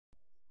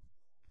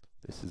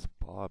This is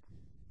Bob.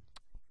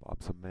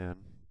 Bob's a man.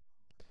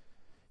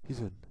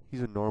 He's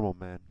a normal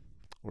man,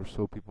 or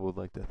so people would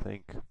like to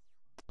think.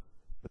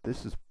 But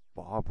this is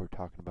Bob we're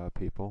talking about,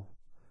 people.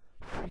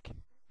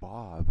 Freaking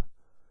Bob.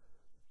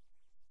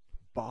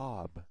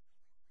 Bob.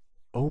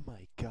 Oh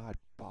my God,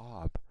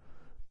 Bob.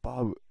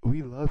 Bob,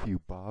 we love you,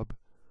 Bob.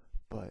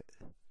 But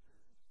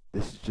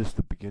this is just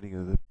the beginning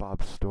of the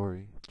Bob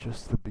story.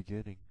 Just the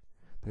beginning.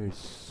 There's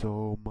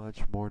so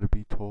much more to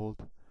be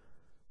told.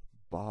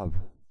 Bob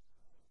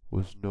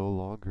was no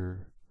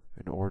longer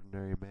an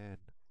ordinary man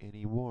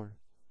anymore.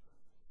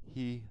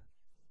 He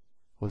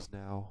was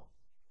now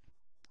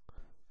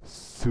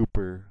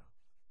Super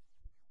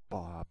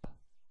Bob.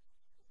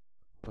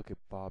 Look at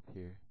Bob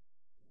here.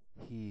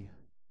 He's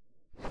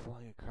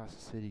flying across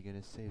the city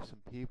gonna save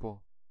some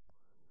people.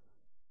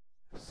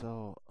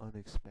 So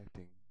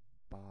unexpected,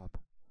 Bob.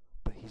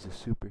 But he's a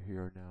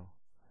superhero now.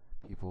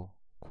 People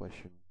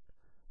question,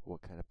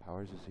 what kind of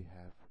powers does he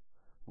have?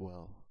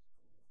 Well,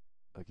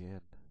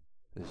 again,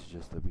 this is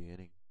just the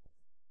beginning.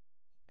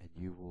 And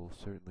you will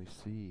certainly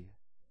see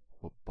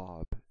what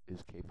Bob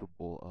is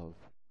capable of.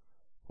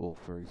 Well,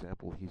 for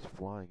example, he's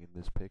flying in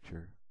this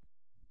picture.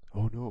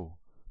 Oh no,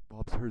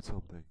 Bob's heard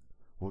something.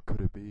 What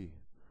could it be?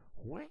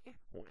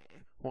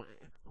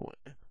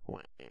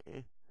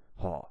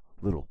 Ha,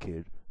 little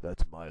kid,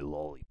 that's my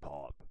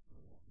lollipop.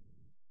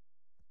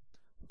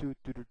 Do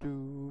do do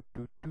do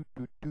do do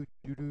do do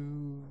do do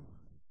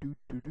do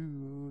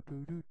do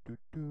do do do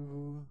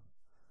do.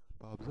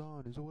 Bob's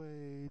on his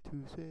way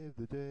to save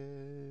the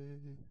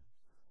day.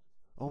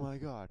 Oh my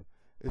God,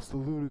 it's the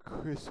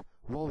ludicrous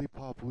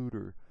lollipop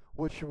looter.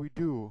 What should we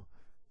do?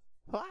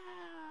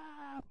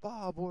 Ah,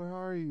 Bob, where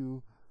are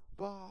you?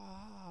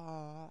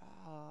 Bob.